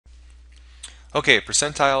Okay,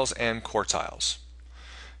 percentiles and quartiles.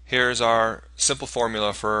 Here's our simple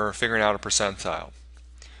formula for figuring out a percentile.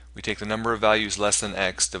 We take the number of values less than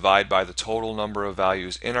x, divide by the total number of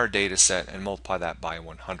values in our data set, and multiply that by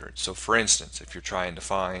 100. So for instance, if you're trying to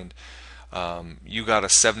find, you got a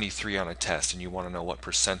 73 on a test and you want to know what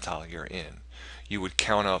percentile you're in, you would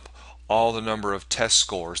count up all the number of test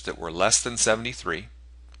scores that were less than 73,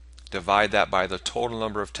 divide that by the total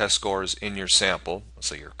number of test scores in your sample, let's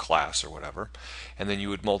say your class or whatever, and then you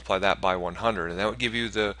would multiply that by 100, and that would give you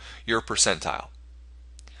your percentile.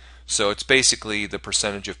 So it's basically the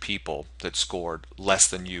percentage of people that scored less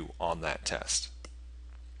than you on that test.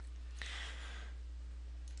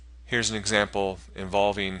 Here's an example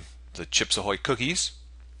involving the Chips Ahoy cookies.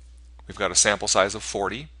 We've got a sample size of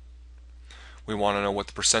 40. We want to know what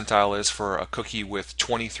the percentile is for a cookie with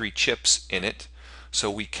 23 chips in it. So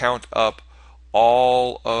we count up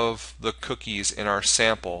all of the cookies in our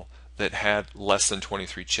sample that had less than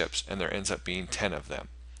 23 chips, and there ends up being 10 of them.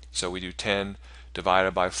 So we do 10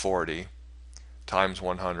 divided by 40 times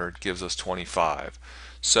 100 gives us 25.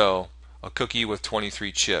 So a cookie with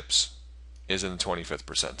 23 chips is in the 25th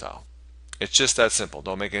percentile. It's just that simple.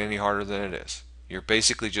 Don't make it any harder than it is. You're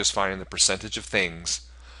basically just finding the percentage of things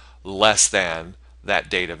less than that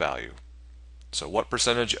data value. So what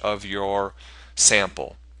percentage of your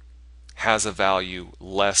sample has a value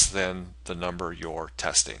less than the number you're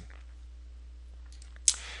testing?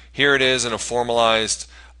 Here it is in a formalized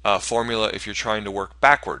formula if you're trying to work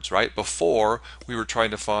backwards, right? Before we were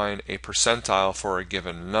trying to find a percentile for a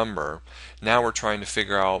given number. Now we're trying to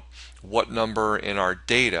figure out what number in our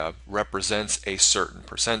data represents a certain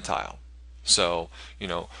percentile. So,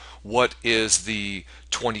 what is the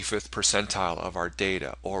 25th percentile of our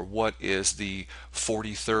data, or what is the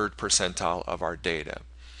 43rd percentile of our data?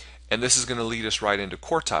 And this is going to lead us right into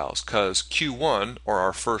quartiles, because Q1, or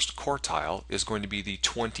our first quartile, is going to be the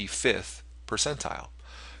 25th percentile.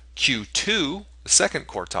 Q2, the second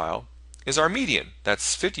quartile, is our median.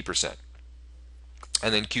 That's 50%.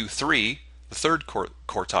 And then Q3, the third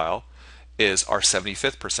quartile, is our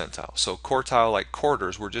 75th percentile. So quartile, like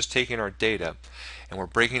quarters, we're just taking our data and we're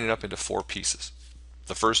breaking it up into 4 pieces.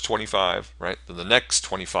 The first 25, right? Then the next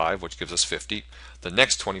 25, which gives us 50. The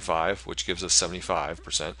next 25, which gives us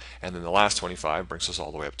 75%. And then the last 25 brings us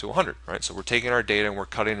all the way up to 100, right? So we're taking our data and we're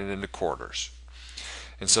cutting it into quarters.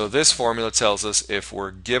 And so this formula tells us if we're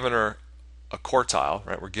given a quartile,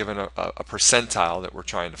 right? We're given a percentile that we're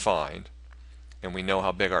trying to find, and we know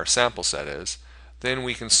how big our sample set is, then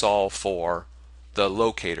we can solve for the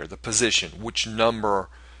locator, the position, which number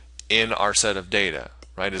in our set of data,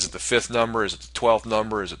 right? Is it the 5th number? Is it the 12th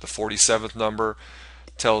number? Is it the 47th number?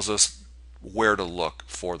 Tells us where to look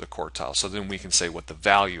for the quartile. So then we can say what the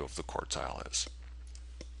value of the quartile is.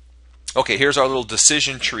 Okay, here's our little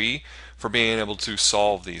decision tree for being able to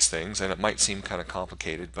solve these things, and it might seem kind of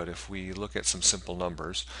complicated, but if we look at some simple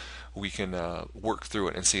numbers, we can work through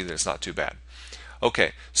it and see that it's not too bad.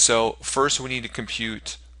 Okay, so first we need to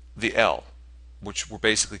compute the L, which we're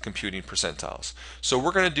basically computing percentiles. So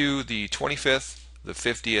we're going to do the 25th, the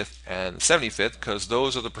 50th, and the 75th, because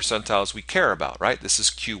those are the percentiles we care about, right? This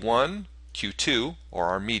is Q1, Q2, or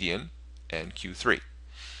our median, and Q3.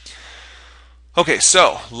 Okay,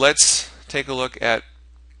 so let's take a look at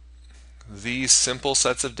these simple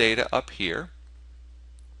sets of data up here,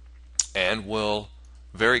 and we'll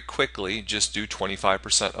very quickly just do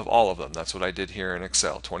 25% of all of them. That's what I did here in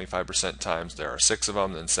Excel. 25% times there are 6 of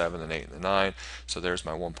them, then 7, then 8, and then 9. So there's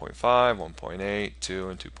my 1.5, 1.8, 2,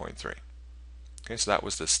 and 2.3. Okay, so that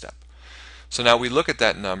was this step. So now we look at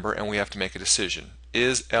that number and we have to make a decision.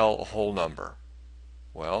 Is L a whole number?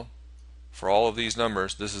 Well, for all of these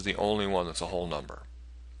numbers, this is the only one that's a whole number.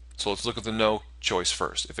 So let's look at the no choice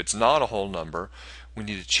first. If it's not a whole number, we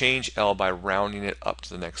need to change L by rounding it up to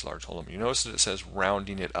the next large whole number. You notice that it says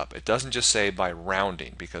rounding it up. It doesn't just say by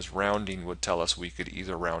rounding, because rounding would tell us we could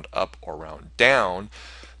either round up or round down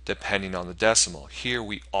depending on the decimal. Here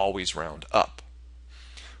we always round up.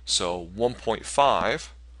 So 1.5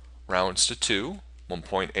 rounds to 2,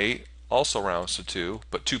 1.8 also rounds to 2,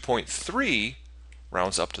 but 2.3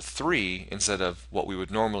 rounds up to 3 instead of what we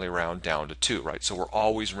would normally round down to 2, right? So we're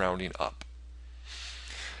always rounding up.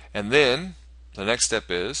 And then the next step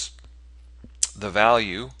is the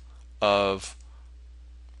value of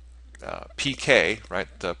PK, right?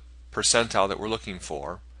 The percentile that we're looking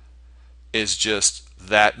for is just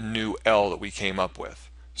that new L that we came up with.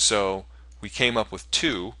 So we came up with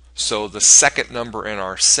 2, so the second number in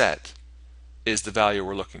our set is the value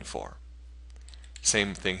we're looking for.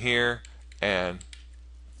 Same thing here, and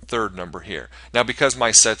third number here. Now because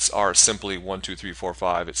my sets are simply 1, 2, 3, 4,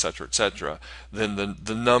 5, etc., etc., then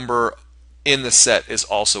the number in the set is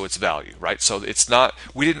also its value, right? So it's not,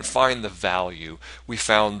 we didn't find the value, we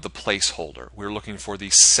found the placeholder. We're looking for the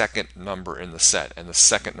second number in the set, and the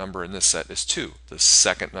second number in this set is 2. The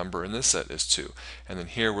second number in this set is 2. And then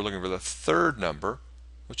here we're looking for the third number,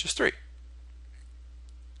 which is 3.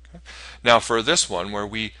 Okay. Now for this one where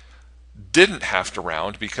we didn't have to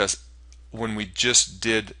round, because when we just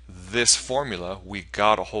did this formula we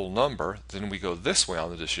got a whole number, then we go this way on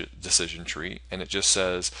the decision tree and it just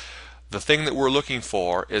says the thing that we're looking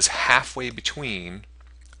for is halfway between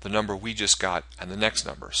the number we just got and the next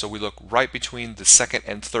number. So we look right between the second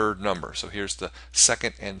and third number. So here's the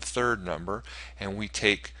second and third number, and we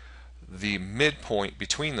take the midpoint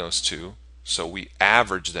between those two, so we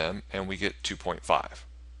average them and we get 2.5.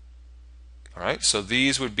 Alright, so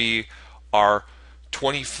these would be our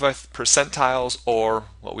 25th percentiles, or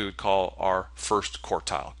what we would call our first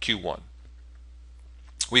quartile, Q1.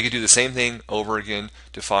 We could do the same thing over again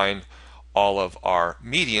to find all of our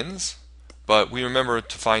medians, but we remember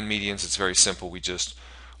to find medians it's very simple. We just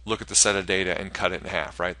look at the set of data and cut it in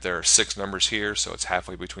half, right? There are 6 numbers here, so it's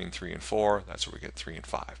halfway between 3 and 4. That's where we get 3 and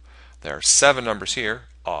 5. There are 7 numbers here,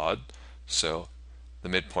 odd, so the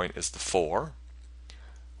midpoint is the 4.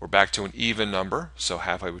 We're back to an even number, so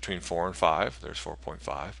halfway between 4 and 5, there's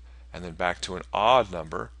 4.5. And then back to an odd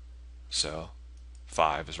number, so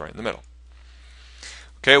 5 is right in the middle.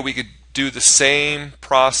 Okay, we could do the same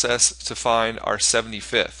process to find our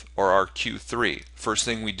 75th or our Q3. First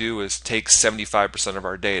thing we do is take 75% of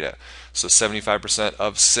our data. So 75%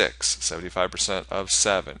 of 6, 75% of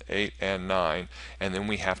 7, 8, and 9, and then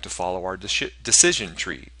we have to follow our decision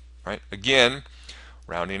tree, right? Again,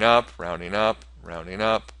 rounding up, rounding up, rounding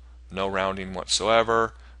up, no rounding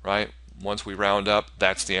whatsoever, right? Once we round up,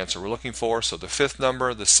 that's the answer we're looking for. So the 5th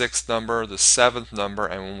number, the 6th number, the 7th number,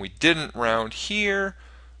 and when we didn't round here,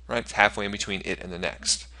 right, it's halfway in between it and the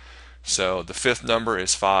next. So the 5th number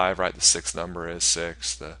is 5, right? The 6th number is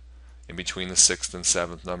 6. In between the 6th and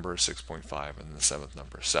 7th number is 6.5, and the 7th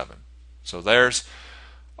number is 7. So there's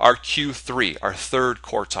our Q3, our third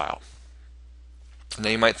quartile. Now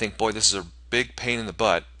you might think, boy, this is a big pain in the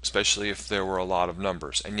butt, especially if there were a lot of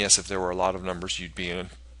numbers. And yes, if there were a lot of numbers, you'd be in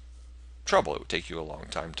trouble. It would take you a long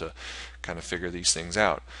time to kind of figure these things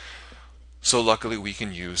out. So luckily we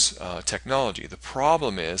can use technology. The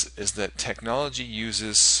problem is that technology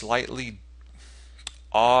uses slightly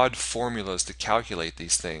odd formulas to calculate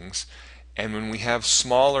these things, and when we have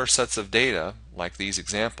smaller sets of data like these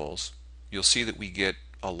examples, you'll see that we get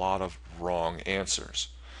a lot of wrong answers.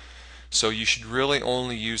 So you should really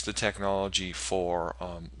only use the technology for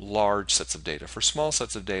large sets of data. For small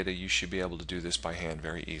sets of data you should be able to do this by hand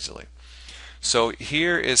very easily. So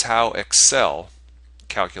here is how Excel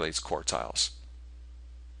calculates quartiles.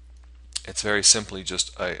 It's very simply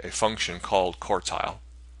just a function called quartile,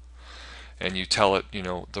 and you tell it, you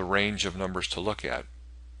know, the range of numbers to look at,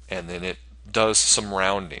 and then it does some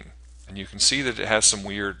rounding, and you can see that it has some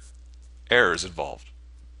weird errors involved.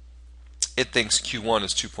 It thinks Q1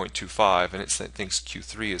 is 2.25 and it thinks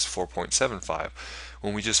Q3 is 4.75,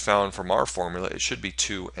 when we just found from our formula it should be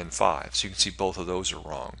 2 and 5. So you can see both of those are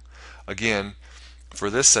wrong. Again, for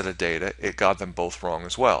this set of data, it got them both wrong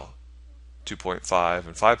as well. 2.5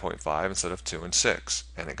 and 5.5 instead of 2 and 6.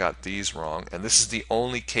 And it got these wrong. And this is the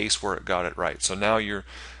only case where it got it right. So now you're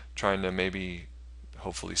trying to maybe,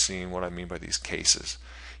 hopefully seeing what I mean by these cases.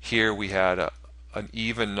 Here we had an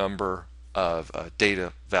even number of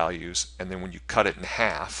data values, and then when you cut it in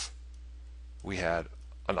half, we had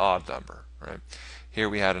an odd number, right? Here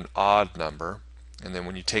we had an odd number, and then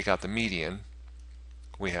when you take out the median,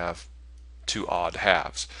 we have 2 odd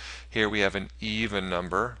halves. Here we have an even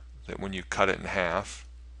number that when you cut it in half,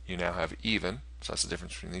 you now have even. So that's the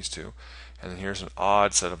difference between these two. And then here's an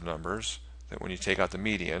odd set of numbers that when you take out the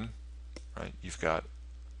median, right, you've got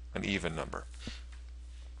an even number.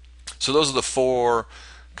 So those are the 4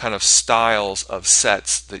 kind of styles of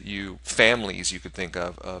sets that families you could think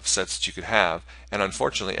of sets that you could have. And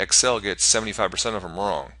unfortunately, Excel gets 75% of them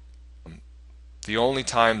wrong. The only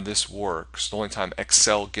time this works, the only time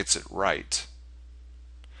Excel gets it right,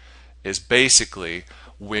 is basically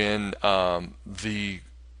when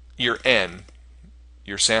your n,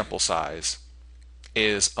 your sample size,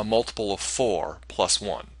 is a multiple of 4 plus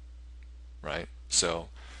 1, right? So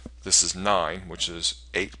this is 9, which is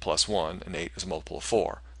 8 plus 1, and 8 is a multiple of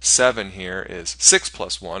 4. 7 here is 6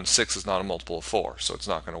 plus 1. 6 is not a multiple of 4, so it's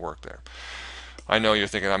not going to work there. I know you're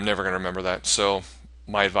thinking, I'm never going to remember that. So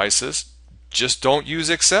my advice is, just don't use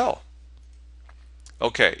Excel.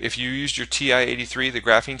 Okay, if you used your TI-83, the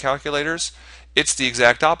graphing calculators, it's the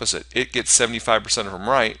exact opposite. It gets 75% of them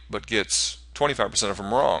right, but gets 25% of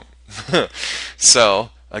them wrong. So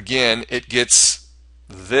again, it gets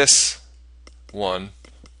this one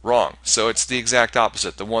wrong. So it's the exact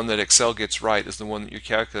opposite. The one that Excel gets right is the one that your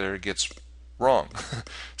calculator gets wrong.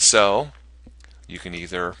 So you can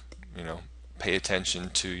either, pay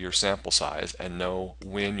attention to your sample size and know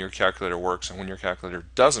when your calculator works and when your calculator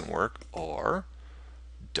doesn't work, or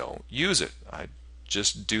don't use it. I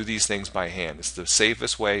just do these things by hand. It's the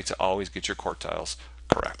safest way to always get your quartiles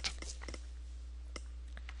correct.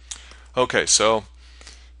 Okay, so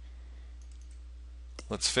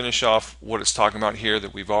let's finish off what it's talking about here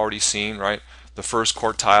that we've already seen, right? The first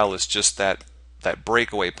quartile is just that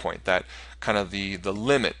breakaway point, that kind of the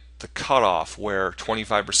limit, the cutoff where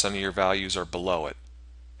 25% of your values are below it.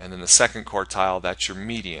 And then the second quartile, that's your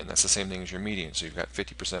median. That's the same thing as your median. So you've got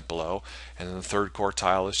 50% below. And then the third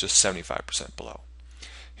quartile is just 75% below.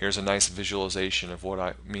 Here's a nice visualization of what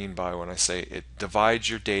I mean by when I say it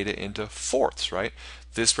divides your data into fourths, right?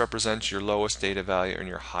 This represents your lowest data value and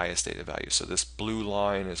your highest data value. So this blue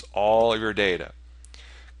line is all of your data.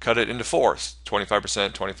 Cut it into fourths,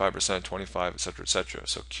 25%, 25%, 25, etc., etc.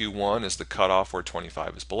 So Q1 is the cutoff where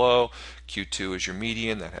 25 is below. Q2 is your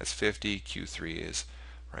median, that has 50. Q3 is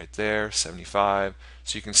right there, 75.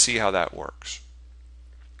 So you can see how that works.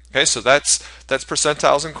 Okay, so that's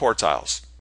percentiles and quartiles.